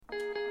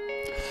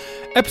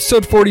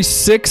Episode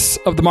 46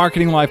 of the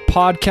Marketing Life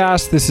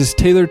podcast. This is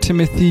Taylor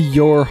Timothy,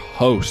 your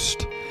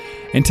host.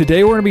 And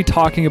today we're going to be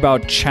talking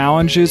about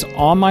challenges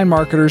online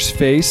marketers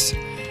face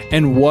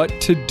and what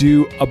to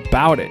do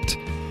about it.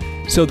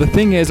 So the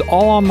thing is,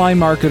 all online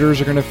marketers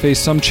are going to face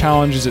some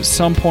challenges at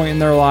some point in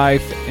their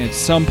life, at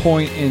some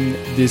point in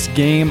this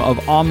game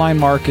of online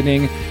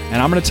marketing.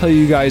 And I'm going to tell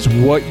you guys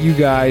what you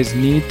guys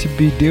need to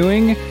be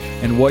doing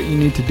and what you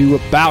need to do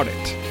about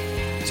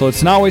it. So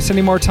let's not waste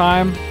any more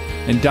time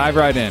and dive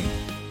right in.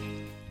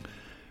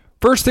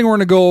 First thing we're going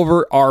to go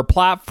over are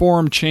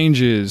platform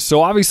changes.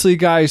 So obviously,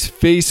 guys,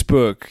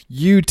 Facebook,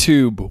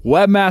 YouTube,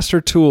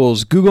 Webmaster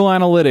Tools, Google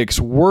Analytics,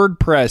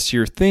 WordPress,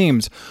 your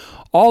themes,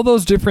 all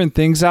those different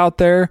things out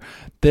there,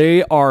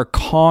 they are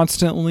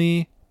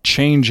constantly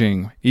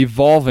changing,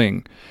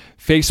 evolving.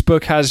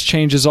 Facebook has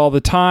changes all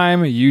the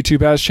time.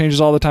 YouTube has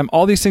changes all the time.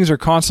 All these things are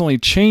constantly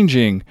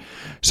changing.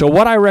 So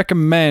what I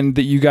recommend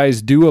that you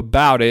guys do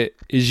about it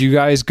is you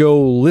guys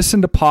go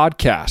listen to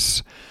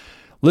podcasts.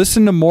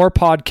 Listen to more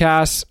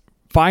podcasts.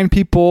 Find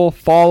people,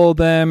 follow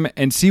them,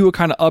 and see what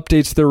kind of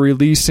updates they're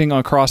releasing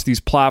across these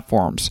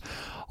platforms.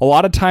 A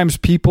lot of times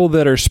people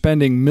that are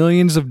spending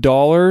millions of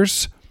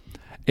dollars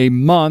a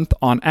month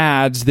on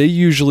ads, they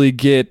usually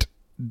get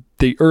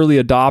the early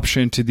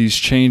adoption to these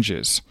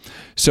changes.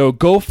 So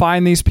go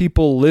find these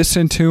people,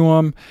 listen to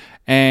them,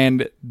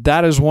 and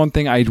that is one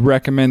thing I'd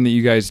recommend that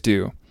you guys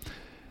do.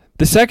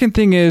 The second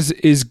thing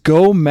is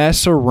go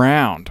mess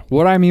around.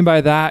 What I mean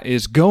by that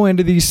is go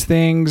into these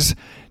things.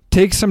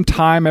 Take some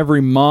time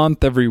every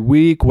month, every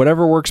week,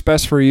 whatever works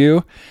best for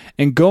you,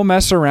 and go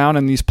mess around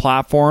in these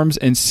platforms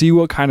and see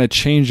what kind of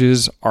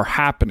changes are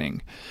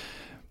happening.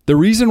 The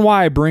reason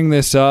why I bring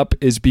this up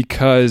is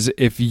because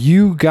if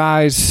you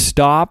guys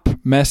stop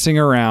messing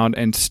around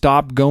and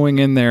stop going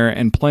in there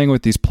and playing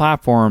with these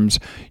platforms,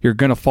 you're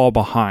going to fall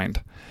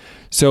behind.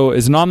 So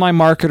as an online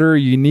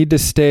marketer, you need to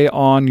stay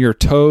on your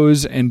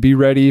toes and be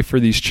ready for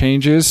these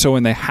changes. So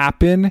when they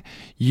happen,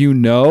 you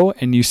know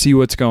and you see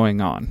what's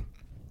going on.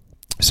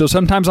 So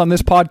sometimes on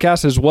this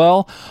podcast as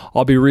well,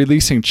 I'll be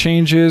releasing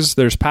changes.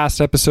 There's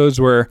past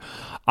episodes where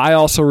I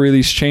also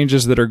release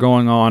changes that are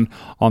going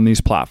on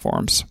these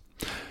platforms.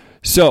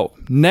 So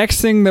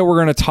next thing that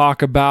we're going to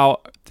talk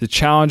about, the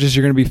challenges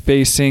you're going to be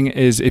facing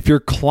is if your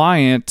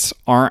clients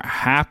aren't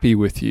happy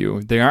with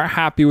you, they aren't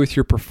happy with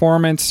your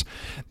performance,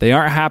 they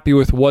aren't happy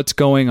with what's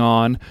going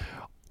on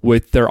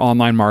with their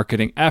online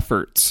marketing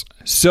efforts.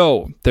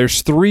 So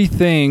there's 3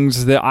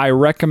 things that I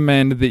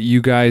recommend that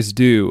you guys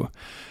do.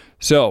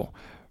 So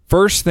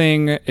first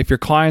thing, if your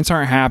clients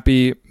aren't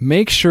happy,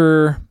 make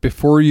sure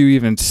before you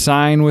even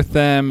sign with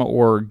them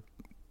or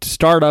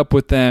start up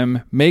with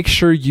them, make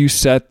sure you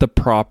set the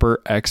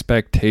proper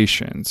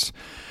expectations.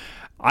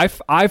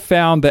 I've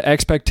found that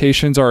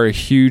expectations are a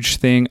huge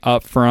thing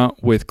up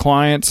front with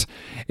clients.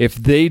 If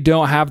they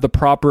don't have the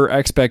proper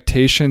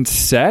expectations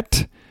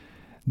set,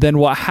 then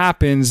what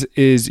happens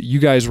is you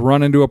guys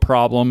run into a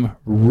problem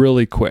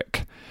really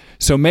quick.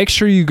 So make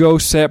sure you go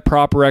set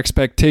proper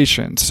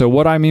expectations. So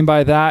what I mean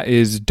by that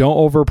is don't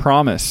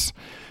overpromise.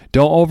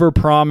 Don't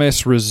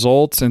overpromise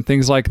results and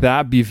things like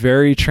that. Be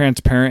very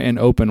transparent and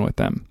open with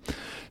them.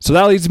 So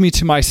that leads me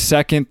to my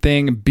second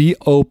thing. Be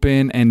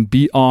open and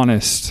be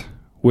honest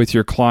with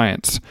your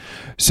clients.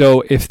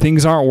 So if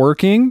things aren't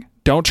working,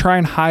 don't try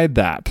and hide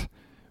that.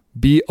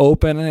 Be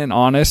open and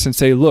honest and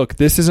say, look,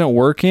 this isn't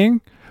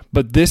working,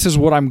 but this is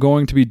what I'm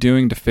going to be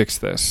doing to fix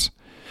this.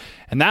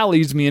 And that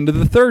leads me into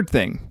the third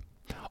thing.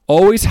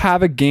 Always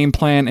have a game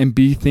plan and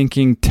be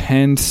thinking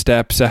 10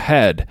 steps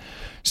ahead.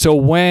 So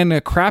when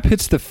crap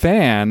hits the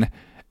fan,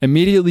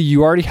 immediately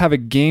you already have a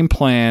game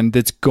plan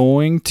that's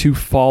going to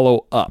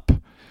follow up.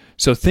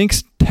 So think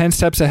 10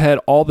 steps ahead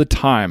all the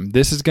time.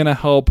 This is going to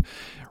help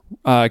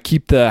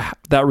keep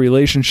that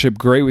relationship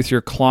great with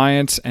your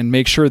clients and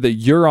make sure that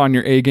you're on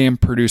your A game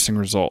producing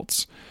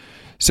results.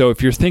 So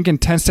if you're thinking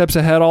 10 steps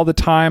ahead all the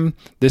time,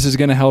 this is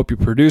going to help you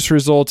produce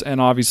results and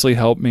obviously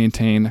help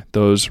maintain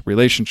those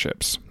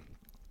relationships.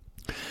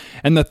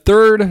 And the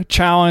third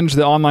challenge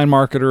that online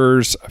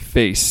marketers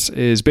face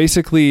is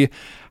basically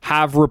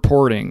have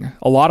reporting.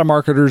 A lot of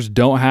marketers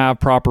don't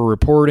have proper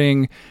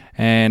reporting,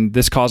 and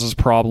this causes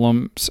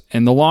problems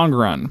in the long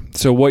run.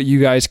 So what you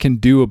guys can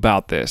do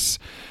about this.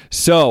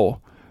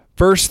 So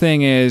first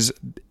thing is,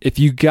 if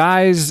you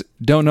guys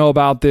don't know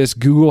about this,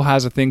 Google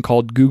has a thing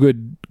called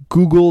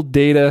Google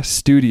Data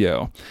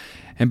Studio.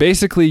 And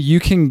basically you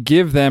can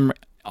give them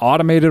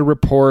automated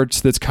reports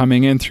that's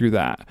coming in through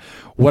that.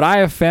 What I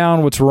have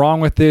found, what's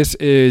wrong with this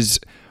is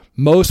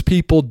most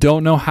people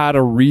don't know how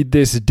to read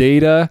this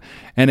data,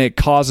 and it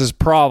causes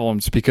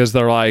problems because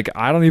they're like,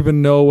 I don't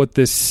even know what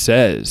this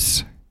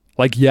says.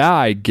 Like, yeah,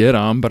 I get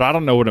them, but I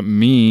don't know what it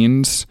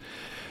means.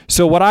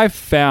 So what I've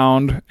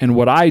found and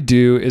what I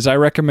do is I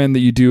recommend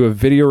that you do a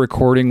video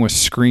recording with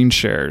screen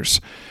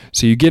shares.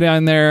 So you get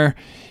in there,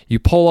 you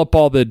pull up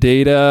all the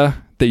data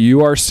that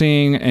you are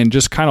seeing and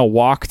just kind of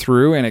walk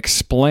through and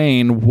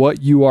explain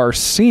what you are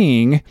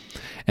seeing.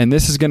 And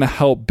this is going to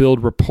help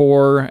build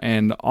rapport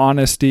and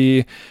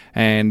honesty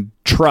and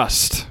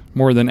trust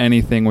more than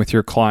anything with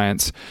your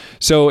clients.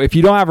 So if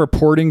you don't have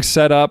reporting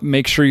set up,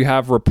 make sure you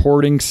have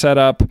reporting set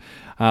up.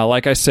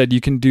 Like I said,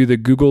 you can do the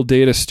Google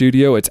Data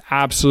Studio. It's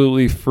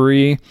absolutely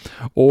free.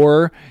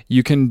 Or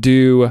you can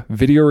do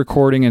video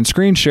recording and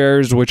screen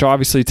shares, which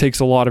obviously takes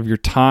a lot of your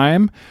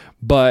time.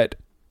 But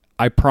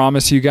I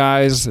promise you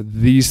guys,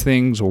 these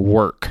things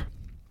work.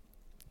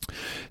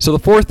 So the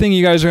fourth thing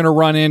you guys are going to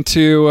run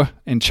into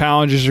and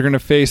challenges you're going to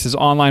face as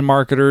online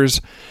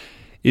marketers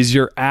is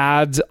your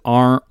ads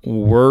aren't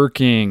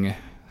working.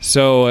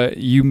 So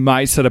you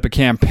might set up a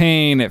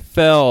campaign, it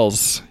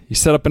fails. You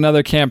set up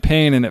another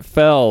campaign and it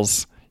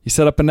fails. You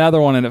set up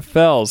another one and it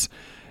fails.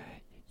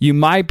 You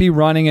might be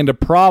running into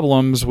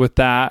problems with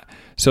that.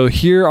 So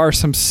here are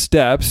some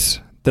steps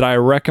that I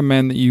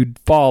recommend that you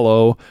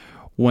follow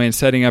when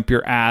setting up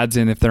your ads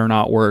and if they're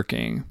not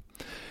working.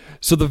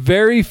 So the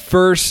very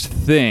first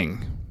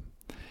thing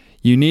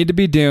you need to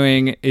be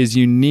doing is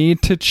you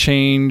need to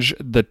change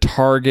the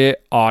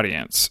target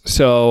audience.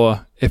 So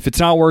if it's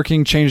not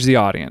working, change the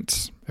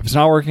audience. If it's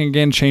not working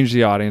again, change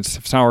the audience.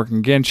 If it's not working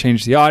again,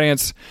 change the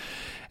audience.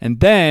 And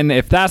then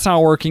if that's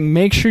not working,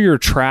 make sure your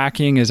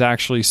tracking is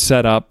actually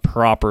set up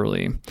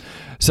properly.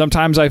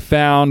 Sometimes I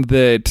found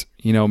that,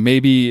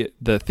 maybe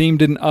the theme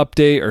didn't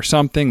update or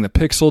something, the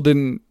pixel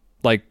didn't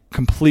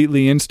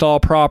completely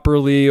install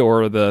properly,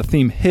 or the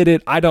theme hit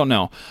it. I don't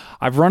know.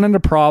 I've run into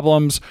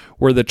problems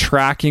where the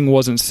tracking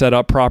wasn't set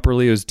up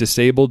properly. It was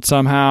disabled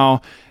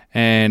somehow.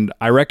 And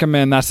I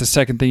recommend that's the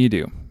second thing you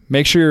do.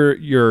 Make sure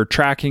your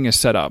tracking is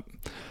set up.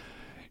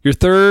 Your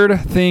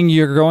third thing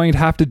you're going to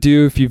have to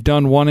do, if you've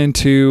done 1 and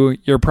 2,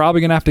 you're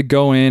probably going to have to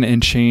go in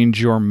and change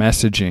your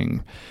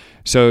messaging.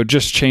 So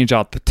just change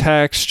out the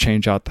text,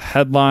 change out the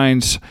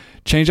headlines,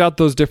 change out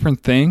those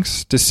different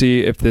things to see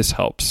if this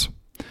helps.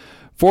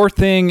 Fourth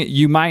thing,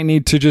 you might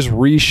need to just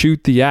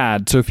reshoot the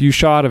ad. So if you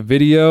shot a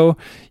video,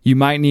 you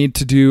might need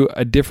to do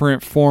a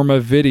different form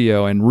of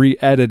video and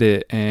re-edit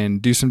it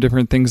and do some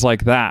different things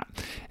like that.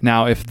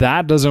 Now, if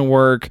that doesn't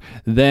work,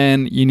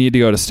 then you need to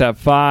go to step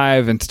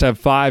 5. And step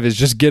 5 is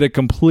just get a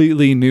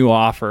completely new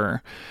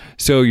offer.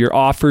 So your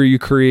offer you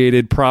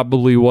created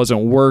probably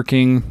wasn't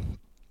working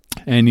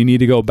and you need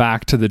to go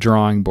back to the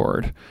drawing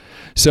board.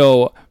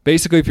 So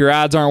basically, if your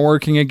ads aren't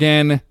working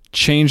again,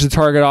 change the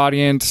target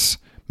audience.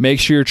 Make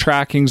sure your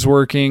tracking's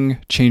working,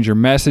 change your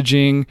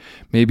messaging,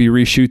 maybe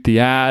reshoot the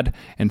ad.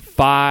 And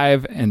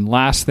 5, and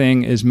last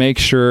thing is make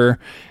sure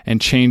and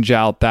change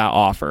out that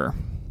offer.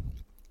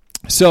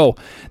 So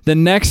the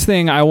next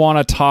thing I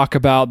want to talk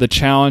about, the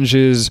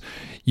challenges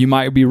you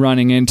might be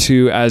running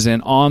into as an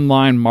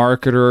online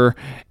marketer,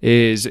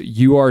 is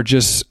you are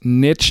just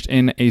niched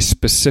in a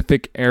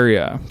specific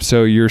area.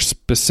 So you're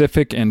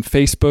specific in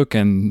Facebook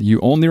and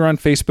you only run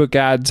Facebook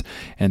ads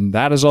and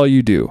that is all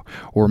you do.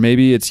 Or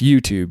maybe it's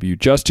YouTube. You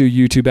just do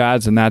YouTube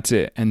ads and that's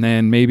it. And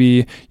then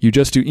maybe you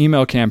just do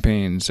email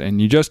campaigns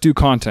and you just do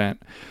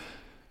content.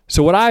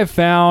 So what I've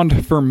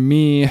found for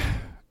me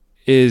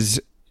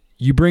is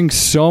you bring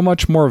so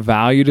much more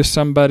value to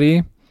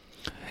somebody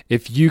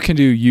if you can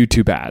do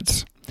YouTube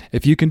ads,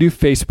 if you can do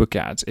Facebook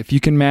ads, if you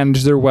can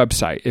manage their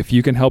website, if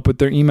you can help with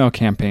their email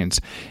campaigns,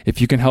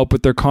 if you can help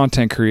with their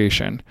content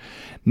creation.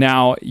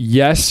 Now,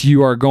 yes,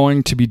 you are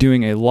going to be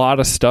doing a lot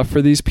of stuff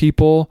for these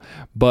people,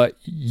 but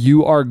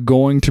you are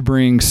going to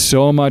bring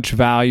so much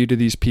value to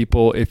these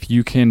people if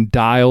you can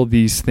dial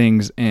these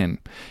things in.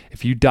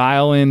 If you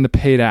dial in the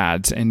paid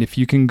ads and if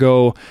you can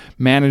go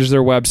manage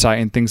their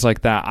website and things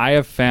like that, I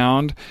have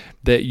found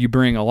that you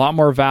bring a lot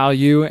more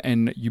value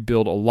and you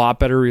build a lot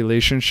better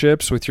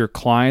relationships with your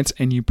clients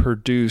and you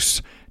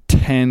produce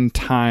 10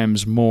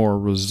 times more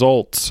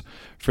results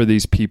for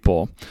these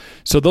people.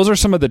 So those are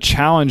some of the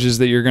challenges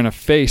that you're going to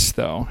face,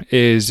 though,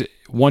 is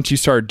once you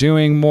start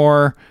doing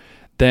more,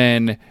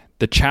 then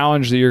the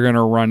challenge that you're going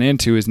to run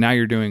into is now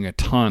you're doing a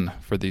ton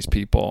for these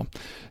people.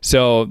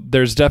 So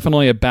there's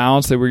definitely a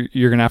balance that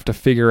you're going to have to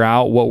figure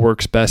out what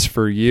works best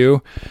for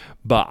you.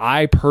 But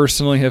I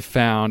personally have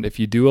found if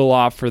you do a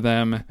lot for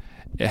them,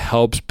 it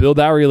helps build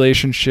that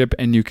relationship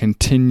and you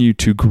continue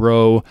to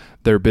grow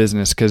their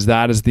business because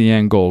that is the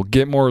end goal.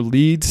 Get more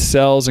leads,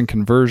 sales, and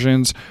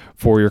conversions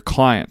for your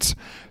clients.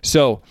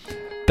 So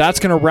that's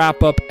going to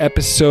wrap up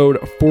episode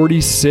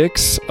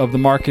 46 of the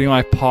Marketing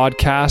Life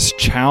Podcast,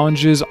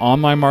 challenges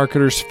online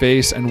marketers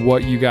face and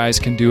what you guys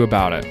can do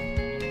about it.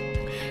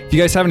 If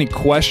you guys have any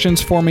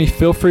questions for me,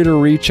 feel free to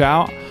reach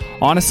out.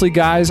 Honestly,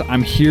 guys,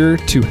 I'm here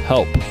to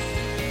help.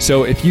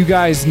 So if you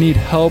guys need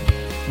help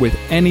with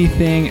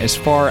anything as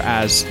far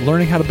as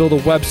learning how to build a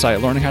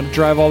website, learning how to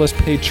drive all this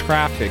paid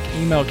traffic,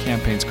 email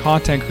campaigns,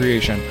 content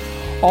creation,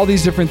 all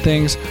these different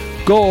things,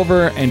 go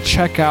over and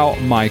check out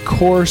my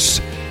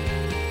course.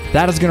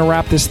 That is going to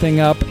wrap this thing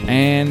up,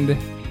 and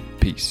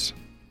peace.